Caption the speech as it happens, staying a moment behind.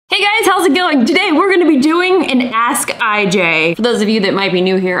how's it going? Today we're gonna be doing an Ask IJ. For those of you that might be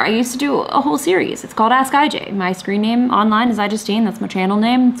new here, I used to do a whole series. It's called Ask IJ. My screen name online is iJustine. That's my channel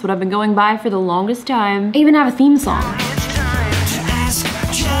name. That's what I've been going by for the longest time. I even have a theme song.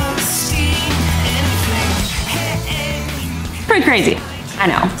 Pretty crazy. I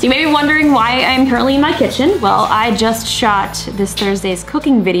know. So you may be wondering why I'm currently in my kitchen. Well, I just shot this Thursday's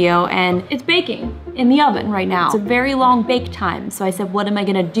cooking video and it's baking in the oven right now. It's a very long bake time. So I said, what am I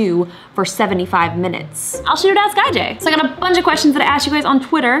gonna do for 75 minutes? I'll shoot Ask IJ. So I got a bunch of questions that I asked you guys on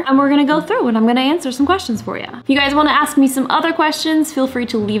Twitter and we're gonna go through and I'm gonna answer some questions for you. If you guys wanna ask me some other questions, feel free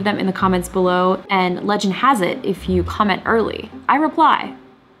to leave them in the comments below. And legend has it, if you comment early, I reply.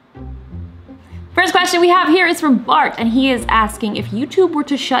 First question we have here is from Bart, and he is asking, if YouTube were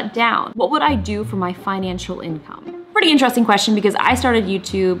to shut down, what would I do for my financial income? Pretty interesting question because I started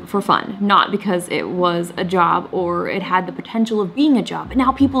YouTube for fun, not because it was a job or it had the potential of being a job. But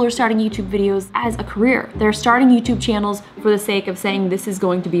now people are starting YouTube videos as a career. They're starting YouTube channels for the sake of saying this is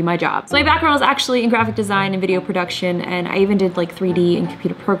going to be my job. So my background is actually in graphic design and video production, and I even did like 3D and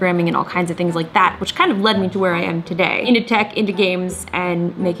computer programming and all kinds of things like that, which kind of led me to where I am today, into tech, into games,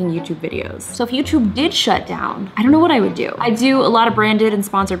 and making YouTube videos. So if YouTube did shut down, I don't know what I would do. I do a lot of branded and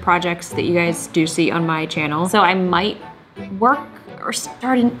sponsored projects that you guys do see on my channel. So I might work or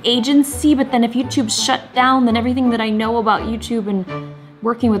start an agency, but then if YouTube's shut down, then everything that I know about YouTube and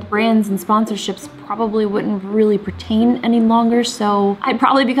working with brands and sponsorships probably wouldn't really pertain any longer. So I'd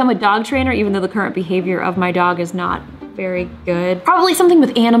probably become a dog trainer, even though the current behavior of my dog is not very good. Probably something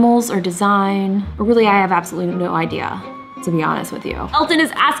with animals or design, but really I have absolutely no idea, to be honest with you. Elton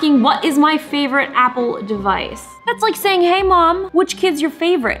is asking, what is my favorite Apple device? That's like saying, hey mom, which kid's your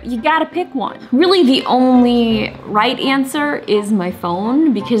favorite? You gotta pick one. Really the only right answer is my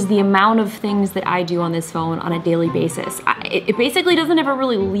phone, because the amount of things that I do on this phone on a daily basis, it basically doesn't ever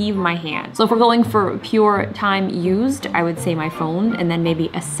really leave my hand. So if we're going for pure time used, I would say my phone, and then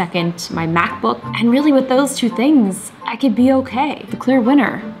maybe a second, my MacBook. And really with those two things, I could be okay. The clear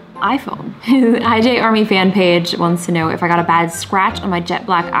winner, iPhone. IJ Army fan page wants to know, if I got a bad scratch on my jet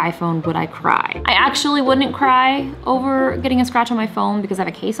black iPhone, would I cry? I actually wouldn't cry over getting a scratch on my phone because I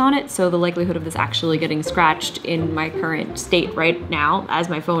have a case on it, so the likelihood of this actually getting scratched in my current state right now, as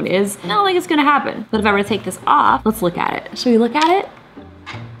my phone is, I don't think it's gonna happen. But if I were to take this off, let's look at it. Should we look at it?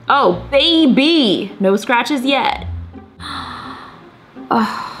 Oh, baby! No scratches yet.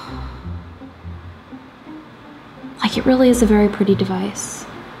 Oh. Like, it really is a very pretty device.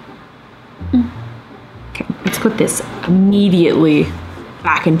 Okay, let's put this immediately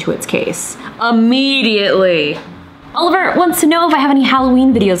back into its case. Immediately. Oliver wants to know if I have any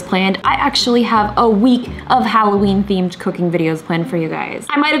Halloween videos planned. I actually have a week of Halloween themed cooking videos planned for you guys.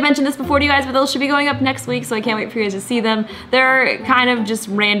 I might have mentioned this before to you guys, but those should be going up next week, so I can't wait for you guys to see them. They're kind of just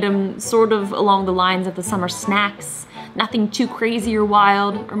random, sort of along the lines of the summer snacks. Nothing too crazy or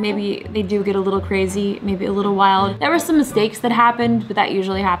wild, or maybe they do get a little crazy, maybe a little wild. There were some mistakes that happened, but that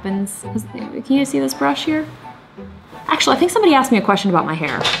usually happens. Can you see this brush here? Actually, I think somebody asked me a question about my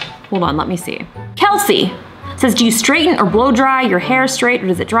hair. Hold on, let me see. Kelsey says, do you straighten or blow dry your hair straight, or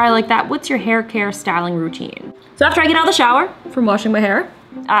does it dry like that? What's your hair care styling routine? So after I get out of the shower from washing my hair,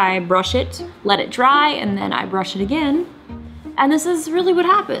 I brush it, let it dry, and then I brush it again. And this is really what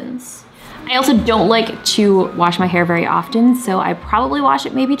happens. I also don't like to wash my hair very often, so I probably wash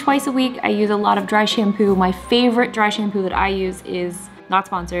it maybe twice a week. I use a lot of dry shampoo. My favorite dry shampoo that I use is, not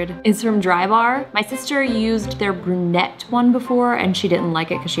sponsored, is from Dry Bar. My sister used their brunette one before and she didn't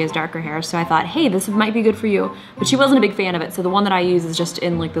like it because she has darker hair, so I thought, hey, this might be good for you. But she wasn't a big fan of it, so the one that I use is just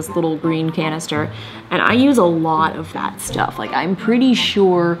in like this little green canister. And I use a lot of that stuff. Like, I'm pretty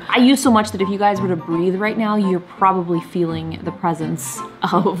sure, I use so much that if you guys were to breathe right now, you're probably feeling the presence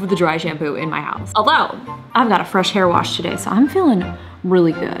of the dry shampoo in my house. Although, I've got a fresh hair wash today, so I'm feeling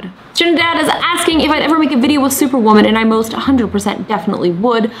really good. Trinidad is asking if I'd ever make a video with Superwoman, and I most 100% definitely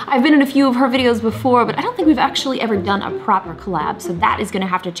would. I've been in a few of her videos before, but I don't think we've actually ever done a proper collab, so that is gonna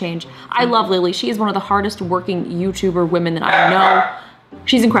have to change. I love Lily. She is one of the hardest working YouTuber women that I know.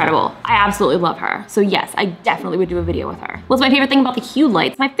 She's incredible. I absolutely love her. So yes, I definitely would do a video with her. What's my favorite thing about the Hue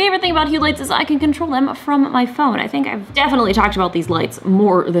lights? My favorite thing about Hue lights is I can control them from my phone. I think I've definitely talked about these lights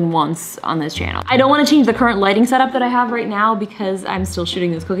more than once on this channel. I don't want to change the current lighting setup that I have right now because I'm still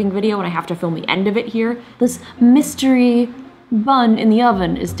shooting this cooking video and I have to film the end of it here. This mystery bun in the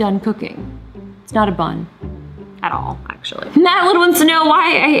oven is done cooking. It's not a bun. at all, actually. Matt Wood wants to know why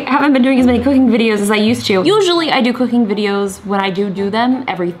I haven't been doing as many cooking videos as I used to. Usually I do cooking videos when I do them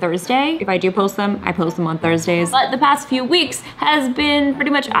every Thursday. If I do post them, I post them on Thursdays. But the past few weeks has been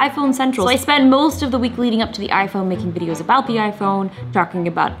pretty much iPhone central. So I spend most of the week leading up to the iPhone making videos about the iPhone, talking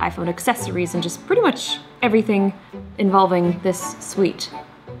about iPhone accessories, and just pretty much everything involving this sweet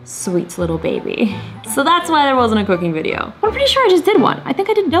little baby. So that's why there wasn't a cooking video. But I'm pretty sure I just did one. I think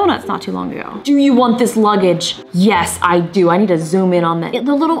I did donuts not too long ago. Do you want this luggage? Yes, I do. I need to zoom in on that.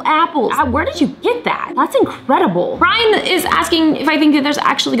 The little apples. Where did you get that? That's incredible. Brian is asking if I think that there's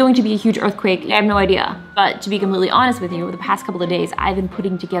actually going to be a huge earthquake. I have no idea. But to be completely honest with you, over the past couple of days, I've been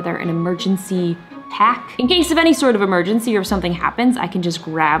putting together an emergency pack. In case of any sort of emergency or if something happens, I can just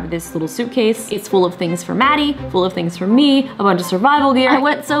grab this little suitcase. It's full of things for Maddie, full of things for me, a bunch of survival gear. I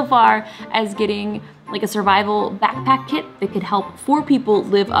went so far as getting like a survival backpack kit that could help 4 people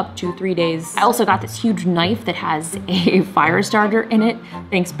live up to 3 days. I also got this huge knife that has a fire starter in it.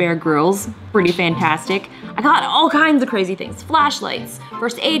 Thanks Bear Grylls, pretty fantastic. I got all kinds of crazy things. Flashlights,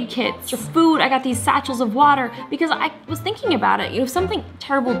 first aid kits, for food. I got these satchels of water because I was thinking about it. You know, if something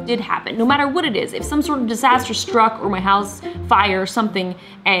terrible did happen, no matter what it is, if some sort of disaster struck or my house fire or something,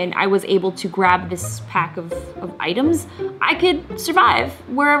 and I was able to grab this pack of items, I could survive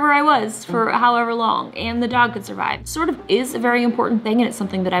wherever I was for however long, and the dog could survive. It sort of is a very important thing, and it's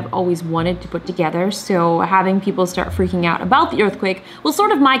something that I've always wanted to put together, so having people start freaking out about the earthquake was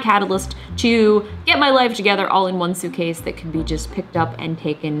sort of my catalyst to get my life together all in one suitcase that could be just picked up and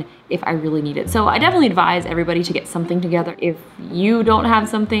taken if I really need it. So I definitely advise everybody to get something together if you don't have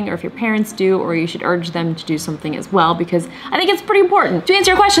something, or if your parents do, or you should urge them to do something as well, because I think it's pretty important. To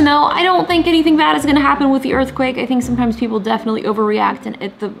answer your question though, I don't think anything bad is gonna happen with the earthquake. I think sometimes people definitely overreact, and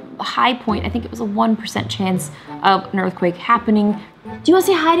at the high point, I think it was a 1% chance of an earthquake happening. Do you wanna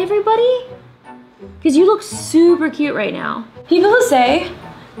say hi to everybody? Because you look super cute right now. People who say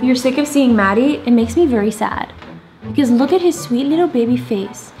you're sick of seeing Maddie, it makes me very sad. Because look at his sweet little baby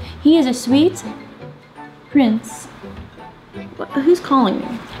face. He is a sweet prince. Who's calling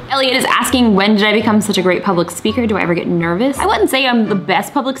me? Elliot is asking, when did I become such a great public speaker? Do I ever get nervous? I wouldn't say I'm the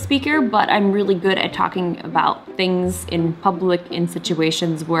best public speaker, but I'm really good at talking about things in public in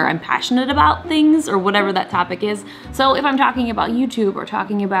situations where I'm passionate about things or whatever that topic is. So if I'm talking about YouTube or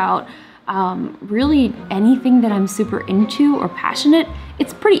talking about really anything that I'm super into or passionate,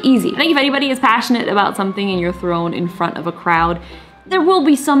 it's pretty easy. I think if anybody is passionate about something and you're thrown in front of a crowd, there will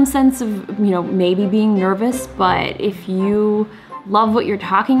be some sense of, you know, maybe being nervous, but if you love what you're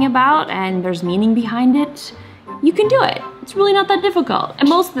talking about and there's meaning behind it, you can do it. It's really not that difficult. And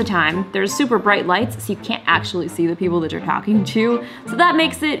most of the time, there's super bright lights, so you can't actually see the people that you're talking to, so that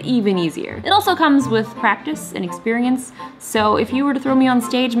makes it even easier. It also comes with practice and experience, so if you were to throw me on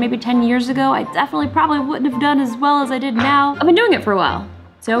stage maybe 10 years ago, I definitely probably wouldn't have done as well as I did now. I've been doing it for a while,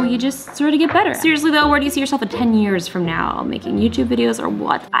 so you just sort of get better. Seriously though, where do you see yourself in 10 years from now? Making YouTube videos or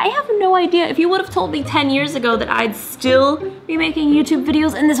what? I have no idea. If you would have told me 10 years ago that I'd still be making YouTube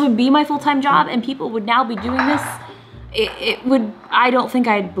videos and this would be my full-time job and people would now be doing this, I don't think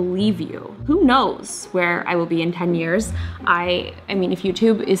I'd believe you. Who knows where I will be in 10 years? I mean, if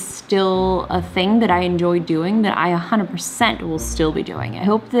YouTube is still a thing that I enjoy doing, then I 100% will still be doing it. I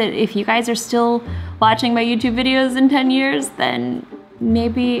hope that if you guys are still watching my YouTube videos in 10 years, then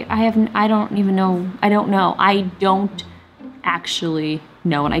maybe I don't even know. I don't know. I don't actually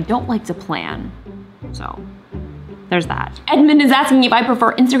know, and I don't like to plan, so there's that. Edmund is asking if I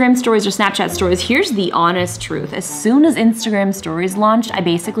prefer Instagram stories or Snapchat stories. Here's the honest truth. As soon as Instagram stories launched, I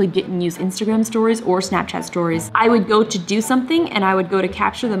basically didn't use Instagram stories or Snapchat stories. I would go to do something and I would go to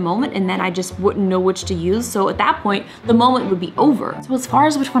capture the moment and then I just wouldn't know which to use. So at that point, the moment would be over. So as far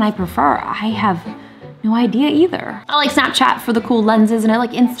as which one I prefer, I have no idea either. I like Snapchat for the cool lenses and I like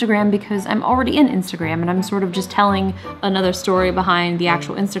Instagram because I'm already in Instagram and I'm sort of just telling another story behind the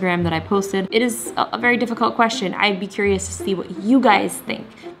actual Instagram that I posted. It is a very difficult question. I'd be curious to see what you guys think.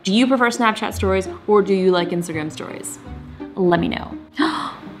 Do you prefer Snapchat stories or do you like Instagram stories? Let me know.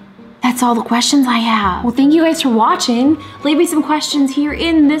 That's all the questions I have. Well, thank you guys for watching. Leave me some questions here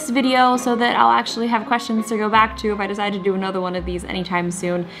in this video so that I'll actually have questions to go back to if I decide to do another one of these anytime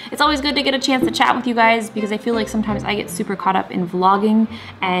soon. It's always good to get a chance to chat with you guys because I feel like sometimes I get super caught up in vlogging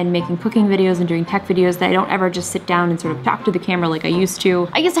and making cooking videos and doing tech videos that I don't ever just sit down and sort of talk to the camera like I used to.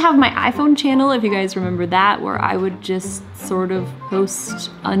 I used to have my iPhone channel, if you guys remember that, where I would just sort of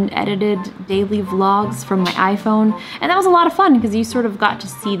post unedited daily vlogs from my iPhone. And that was a lot of fun because you sort of got to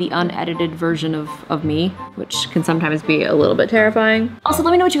see the unedited version of me, which can sometimes be a little bit terrifying. Also,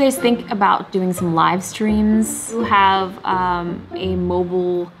 let me know what you guys think about doing some live streams. We have a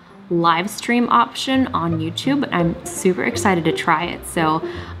mobile live stream option on YouTube, and I'm super excited to try it. So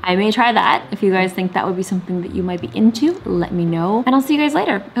I may try that. If you guys think that would be something that you might be into, let me know. And I'll see you guys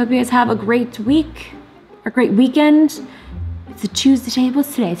later. I hope you guys have a great week, or a great weekend. It's a Tuesday.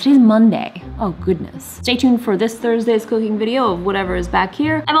 What's today? Today's Monday. Oh goodness. Stay tuned for this Thursday's cooking video of whatever is back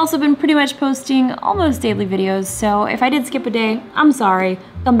here. I've also been pretty much posting almost daily videos, so if I did skip a day, I'm sorry.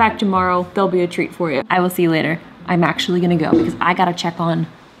 Come back tomorrow. There'll be a treat for you. I will see you later. I'm actually gonna go because I gotta check on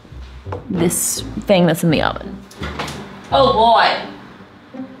this thing that's in the oven. Oh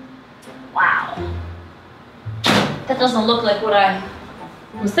boy. Wow. That doesn't look like what I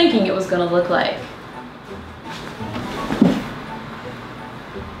was thinking it was gonna look like.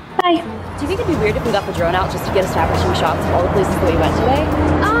 Hi. Do you think it'd be weird if we got the drone out just to get establishing shots of all the places that we went today?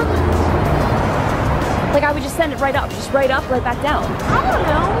 Like I would just send it right up, right back down. I don't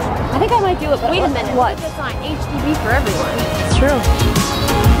know. I think I might do it, but wait a minute. What? It's on HDB for everyone. It's true.